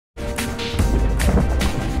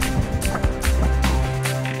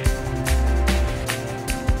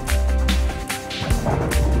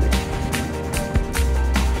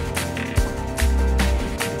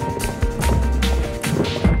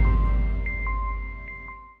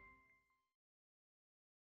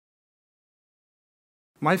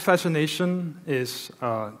My fascination is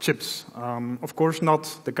chips. Of course,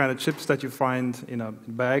 not the kind of chips that you find in a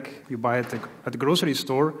bag you buy at the grocery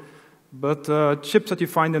store, but chips that you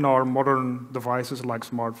find in our modern devices like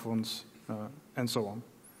smartphones and so on.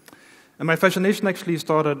 And my fascination actually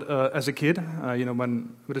started as a kid.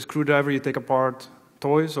 When with a screwdriver you take apart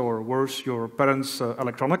toys, or worse, your parents'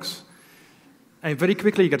 electronics. And very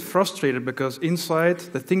quickly you get frustrated because inside,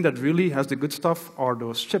 the thing that really has the good stuff are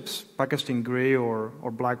those chips, packaged in gray or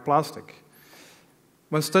black plastic.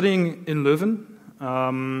 When studying in Leuven,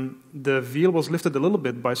 the veil was lifted a little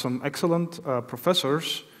bit by some excellent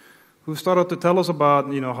professors who started to tell us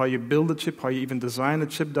about how you build a chip, how you even design a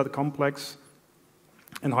chip that complex,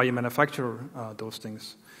 and how you manufacture those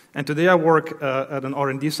things. And today I work at an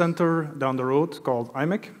R&D center down the road called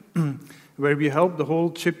imec, where we help the whole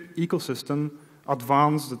chip ecosystem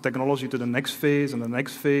advance the technology to the next phase and the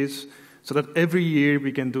next phase, so that every year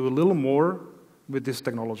we can do a little more with this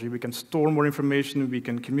technology. We can store more information, we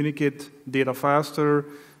can communicate data faster,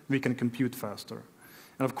 we can compute faster.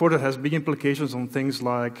 And of course, it has big implications on things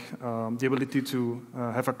like the ability to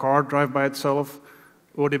have a car drive by itself,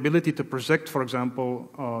 or the ability to project, for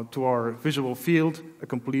example, to our visual field, a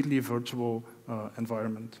completely virtual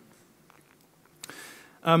environment.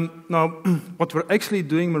 Now, what we're actually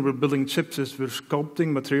doing when we're building chips is we're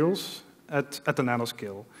sculpting materials at the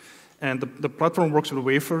nanoscale. And the platform works with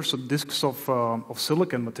wafers, so disks of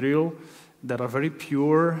silicon material that are very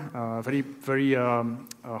pure, very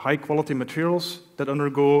high-quality materials that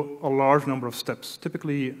undergo a large number of steps,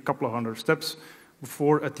 typically a couple of hundred steps,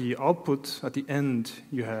 before at the output, at the end,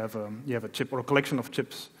 you have a chip or a collection of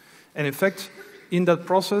chips. And in fact, in that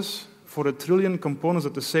process, for 1 trillion components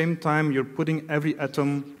at the same time, you're putting every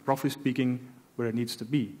atom, roughly speaking, where it needs to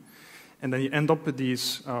be. And then you end up with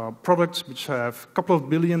these products which have a couple of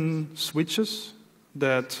billion switches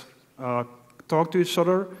that talk to each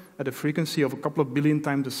other at a frequency of a couple of billion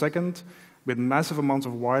times a second, with massive amounts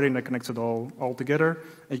of wiring that connects it all together,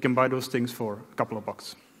 and you can buy those things for a couple of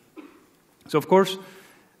bucks. So of course,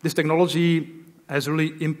 this technology has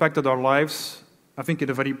really impacted our lives, I think in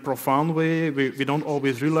a very profound way. We don't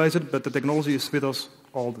always realize it, but the technology is with us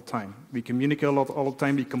all the time. We communicate a lot all the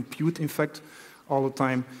time, we compute, in fact, all the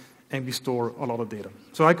time, and we store a lot of data.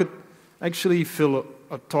 So I could actually fill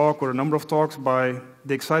a talk or a number of talks by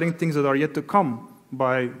the exciting things that are yet to come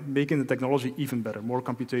by making the technology even better, more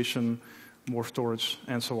computation, more storage,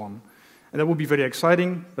 and so on. And that would be very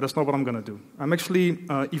exciting, but that's not what I'm going to do. I'm actually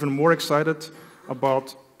even more excited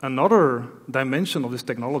about another dimension of this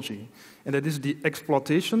technology, and that is the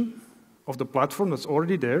exploitation of the platform that's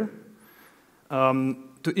already there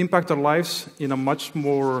to impact our lives in a much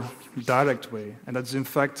more direct way. And that's, in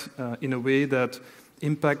fact, in a way that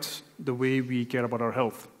impacts the way we care about our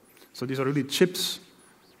health. So these are really chips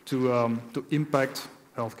to impact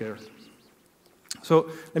healthcare. So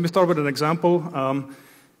let me start with an example.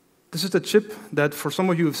 This is the chip that, for some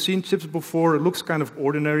of you who have seen chips before, it looks kind of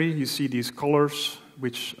ordinary. You see these colors,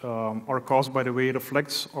 which are caused by the way it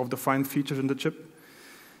reflects of the fine features in the chip.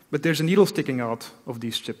 But there's a needle sticking out of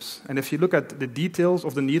these chips. And if you look at the details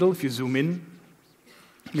of the needle, if you zoom in,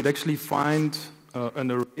 you'd actually find an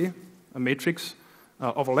array, a matrix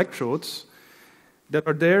of electrodes that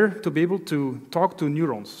are there to be able to talk to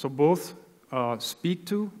neurons. So both speak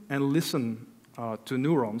to and listen to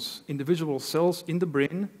neurons, individual cells in the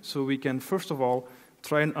brain, so we can, first of all,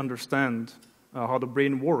 try and understand how the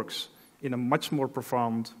brain works in a much more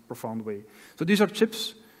profound way. So these are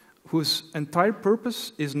chips whose entire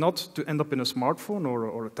purpose is not to end up in a smartphone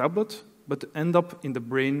or a tablet, but to end up in the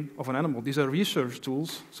brain of an animal. These are research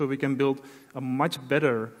tools, so we can build a much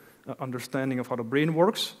better understanding of how the brain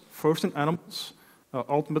works, first in animals,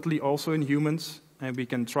 ultimately also in humans, and we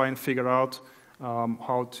can try and figure out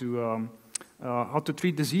how to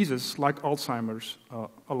treat diseases like Alzheimer's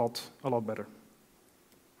a lot better.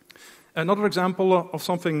 Another example of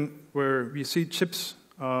something where we see chips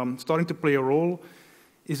starting to play a role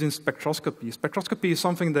is in spectroscopy. Spectroscopy is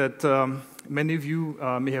something that many of you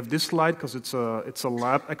may have disliked because it's a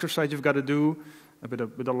lab exercise you've got to do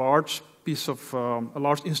with a large piece of a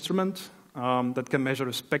large instrument that can measure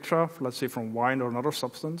a spectra, let's say from wine or another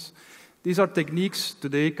substance. These are techniques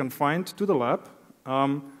today confined to the lab.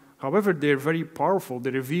 However, they're very powerful.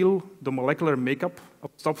 They reveal the molecular makeup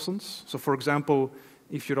of substance. So, for example,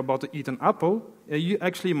 if you're about to eat an apple, you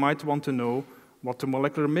actually might want to know what the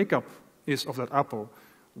molecular makeup is of that apple.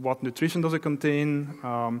 What nutrition does it contain?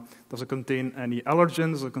 Does it contain any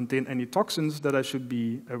allergens? Does it contain any toxins that I should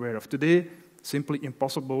be aware of? Today, simply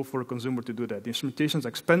impossible for a consumer to do that. The instrumentation is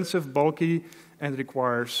expensive, bulky, and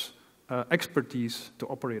requires expertise to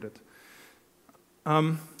operate it.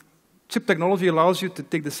 Chip technology allows you to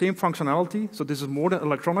take the same functionality, so this is more than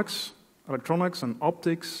electronics and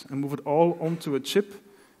optics, and move it all onto a chip,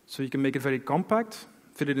 so you can make it very compact,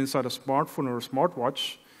 fit it inside a smartphone or a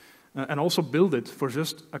smartwatch, and also build it for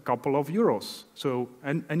just a couple of euros. So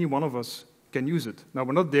any one of us can use it. Now,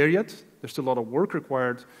 we're not there yet. There's still a lot of work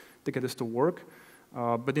required to get this to work.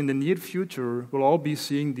 But in the near future, we'll all be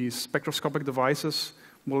seeing these spectroscopic devices,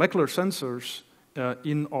 molecular sensors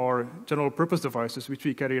in our general purpose devices, which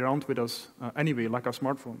we carry around with us anyway, like our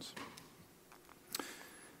smartphones.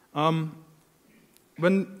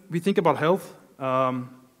 When we think about health,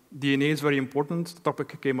 DNA is very important. The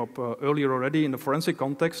topic came up earlier already in the forensic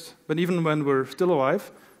context, but even when we're still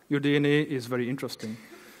alive, your DNA is very interesting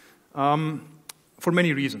for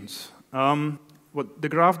many reasons. The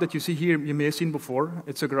graph that you see here, you may have seen before.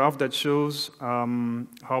 It's a graph that shows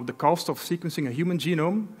how the cost of sequencing a human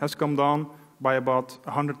genome has come down by about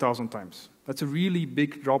 100,000 times. That's a really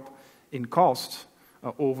big drop in cost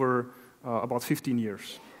over about 15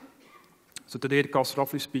 years. So today it costs,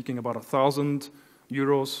 roughly speaking, about 1,000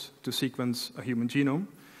 euros to sequence a human genome.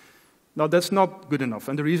 Now, that's not good enough,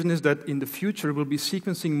 and the reason is that in the future we'll be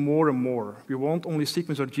sequencing more and more. We won't only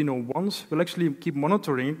sequence our genome once, we'll actually keep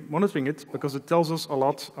monitoring it because it tells us a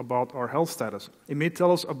lot about our health status. It may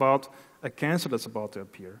tell us about a cancer that's about to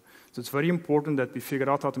appear. So it's very important that we figure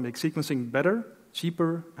out how to make sequencing better,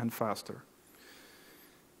 cheaper, and faster.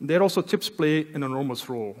 There also chips play an enormous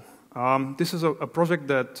role. This is a project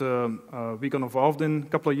that we got involved in a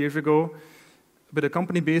couple of years ago with a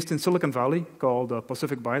company based in Silicon Valley called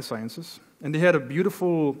Biosciences. And they had a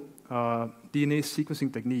beautiful DNA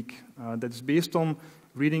sequencing technique that's based on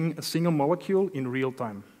reading a single molecule in real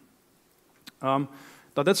time. Now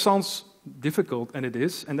that sounds difficult, and it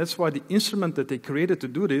is, and that's why the instrument that they created to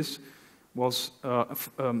do this was a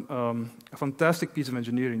fantastic piece of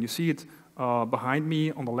engineering. You see it behind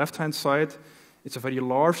me on the left-hand side. It's a very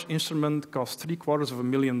large instrument, costs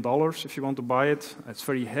 $750,000 if you want to buy it. It's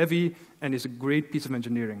very heavy, and it's a great piece of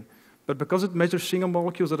engineering. But because it measures single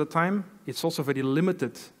molecules at a time, it's also very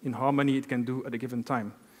limited in how many it can do at a given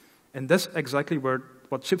time. And that's exactly what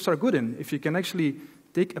chips are good in. If you can actually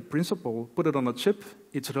take a principle, put it on a chip,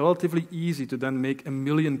 it's relatively easy to then make 1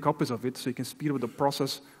 million copies of it, so you can speed up the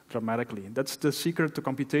process dramatically. That's the secret to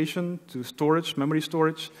computation, to storage, memory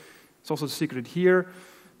storage. It's also the secret here.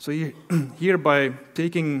 So here, by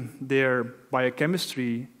taking their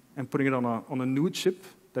biochemistry and putting it on a new chip,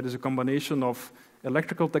 that is a combination of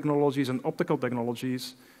electrical technologies and optical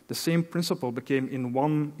technologies, the same principle became, in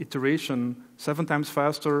one iteration, 7 times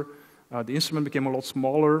faster. The instrument became a lot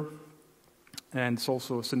smaller, and it's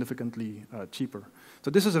also significantly cheaper. So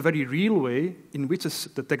this is a very real way in which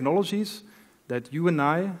the technologies that you and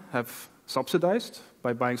I have subsidized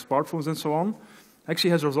by buying smartphones and so on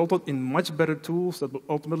actually has resulted in much better tools that will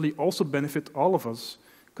ultimately also benefit all of us,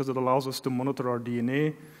 because it allows us to monitor our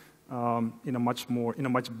DNA in a much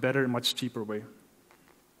better, much cheaper way.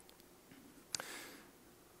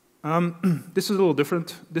 This is a little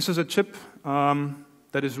different. This is a chip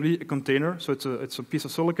that is really a container, so it's a piece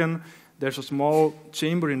of silicon. There's a small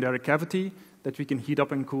chamber in there, a cavity, that we can heat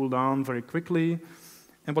up and cool down very quickly.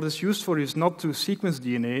 And what it's used for is not to sequence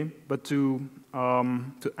DNA, but to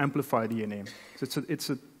amplify DNA. So it's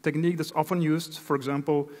a technique that's often used, for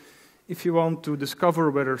example, if you want to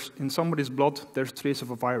discover whether in somebody's blood there's trace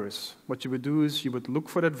of a virus. What you would do is you would look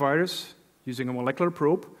for that virus using a molecular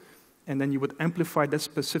probe, and then you would amplify that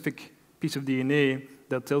specific piece of DNA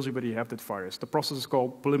that tells you whether you have that virus. The process is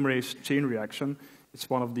called polymerase chain reaction. It's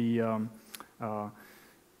one of the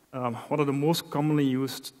most commonly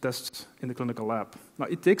used tests in the clinical lab. Now,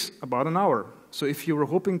 it takes about an hour. So if you were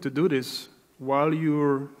hoping to do this while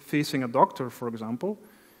you're facing a doctor, for example,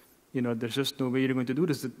 there's just no way you're going to do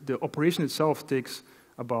this. The operation itself takes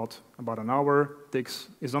about an hour. It's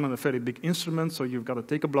done on a very big instrument, so you've got to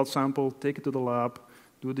take a blood sample, take it to the lab,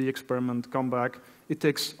 do the experiment, come back. It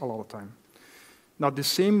takes a lot of time. Now, the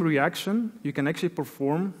same reaction you can actually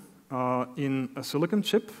perform in a silicon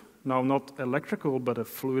chip, now not electrical, but a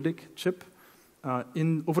fluidic chip,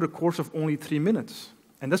 over the course of only 3 minutes.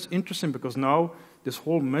 And that's interesting because now this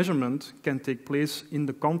whole measurement can take place in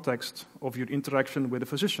the context of your interaction with a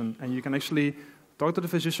physician. And you can actually talk to the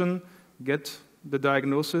physician, get the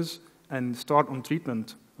diagnosis, and start on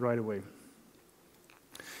treatment right away.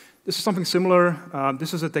 This is something similar.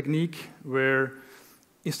 This is a technique where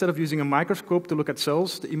instead of using a microscope to look at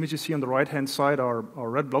cells, the image you see on the right-hand side are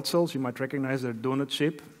red blood cells. You might recognize their donut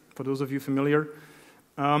shape, for those of you familiar.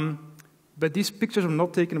 But these pictures were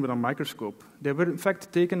not taken with a microscope. They were, in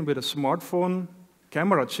fact, taken with a smartphone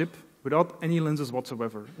camera chip without any lenses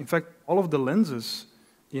whatsoever. In fact, all of the lenses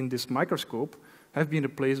in this microscope have been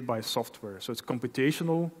replaced by software. So it's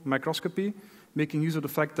computational microscopy, making use of the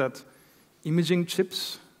fact that imaging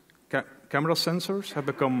chips, camera sensors have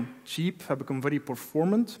become cheap, have become very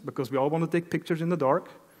performant, because we all want to take pictures in the dark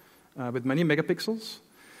with many megapixels.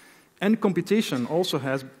 And computation also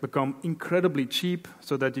has become incredibly cheap,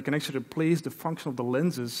 so that you can actually replace the function of the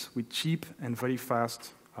lenses with cheap and very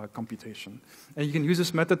fast computation. And you can use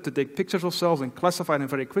this method to take pictures of cells and classify them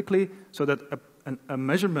very quickly, so that a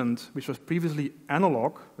measurement which was previously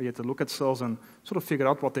analog, where you had to look at cells and sort of figure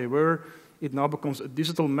out what they were, it now becomes a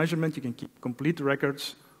digital measurement. You can keep complete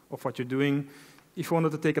records of what you're doing. If you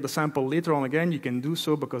wanted to take a sample later on again, you can do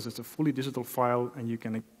so, because it's a fully digital file, and you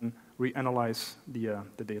can again reanalyze the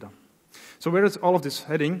data. So where is all of this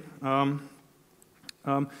heading?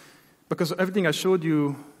 Because everything I showed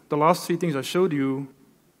you, the last 3 things I showed you,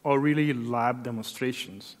 are really lab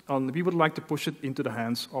demonstrations. And we would like to push it into the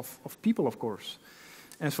hands of people, of course.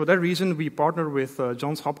 And for that reason, we partner with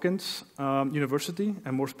Johns Hopkins University,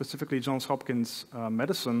 and more specifically Johns Hopkins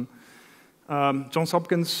Medicine. Johns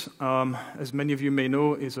Hopkins, as many of you may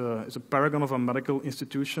know, is a paragon of a medical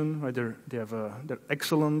institution. Right? They're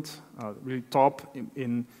excellent, really top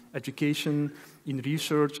in education, in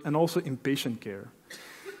research, and also in patient care.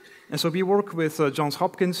 And so we work with Johns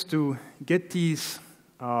Hopkins to get these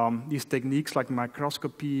techniques like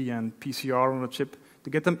microscopy and PCR on a chip, to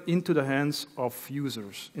get them into the hands of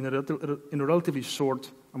users in a relatively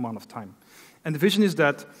short amount of time. And the vision is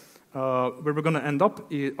that where we're going to end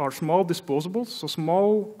up are small disposables, so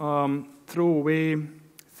small throwaway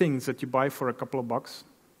things that you buy for a couple of bucks.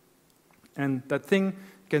 And that thing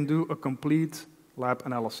can do a complete lab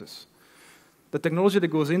analysis. The technology that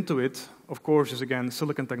goes into it, of course, is again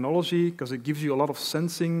silicon technology, because it gives you a lot of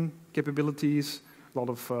sensing capabilities, a lot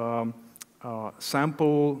of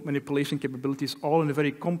sample manipulation capabilities, all in a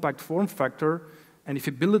very compact form factor. And if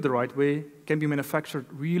you build it the right way, it can be manufactured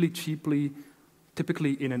really cheaply,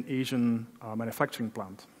 typically in an Asian manufacturing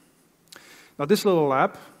plant. Now, this little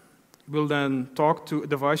lab will then talk to a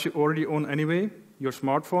device you already own anyway, your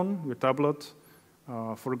smartphone, your tablet.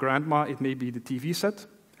 For grandma, it may be the TV set,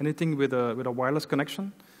 anything with a wireless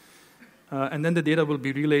connection. And then the data will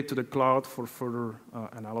be relayed to the cloud for further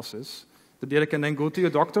analysis. The data can then go to your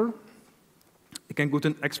doctor. It can go to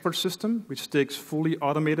an expert system, which takes fully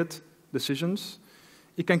automated decisions.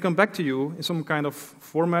 It can come back to you in some kind of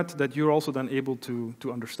format that you're also then able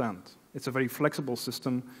to understand. It's a very flexible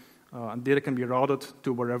system, and data can be routed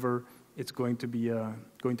to wherever it's going to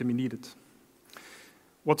be needed.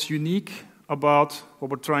 What's unique about what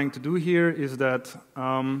we're trying to do here is that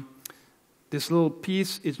this little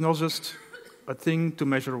piece is not just a thing to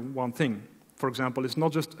measure one thing. For example, it's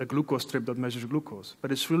not just a glucose strip that measures glucose,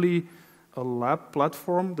 but it's really a lab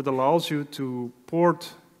platform that allows you to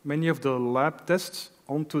port many of the lab tests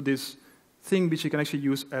onto this thing which you can actually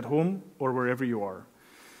use at home or wherever you are.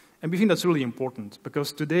 And we think that's really important,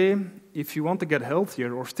 because today, if you want to get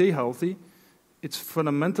healthier or stay healthy, it's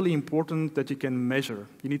fundamentally important that you can measure.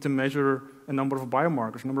 You need to measure a number of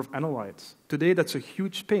biomarkers, a number of analytes. Today, that's a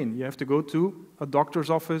huge pain. You have to go to a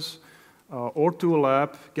doctor's office or to a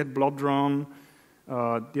lab, get blood drawn,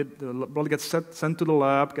 the blood gets sent to the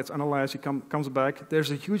lab, gets analyzed, it comes back.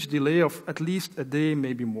 There's a huge delay of at least a day,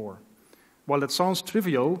 maybe more. While that sounds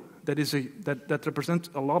trivial, that represents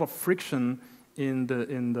a lot of friction in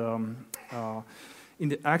the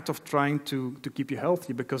act of trying to keep you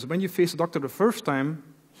healthy. Because when you face a doctor the first time,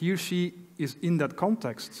 he or she is in that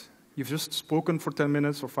context. You've just spoken for 10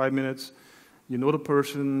 minutes or 5 minutes. You know the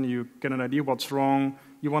person, you get an idea what's wrong.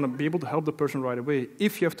 You want to be able to help the person right away.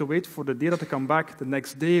 If you have to wait for the data to come back the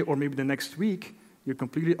next day or maybe the next week, you're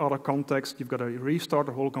completely out of context. You've got to restart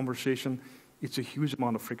the whole conversation. It's a huge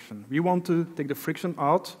amount of friction. We want to take the friction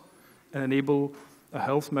out and enable a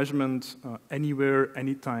health measurement anywhere,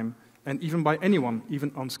 anytime, and even by anyone,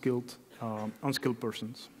 even unskilled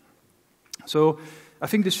persons. So I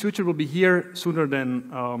think this future will be here sooner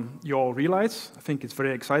than you all realize. I think it's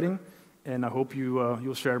very exciting, and I hope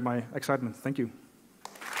you'll share my excitement. Thank you.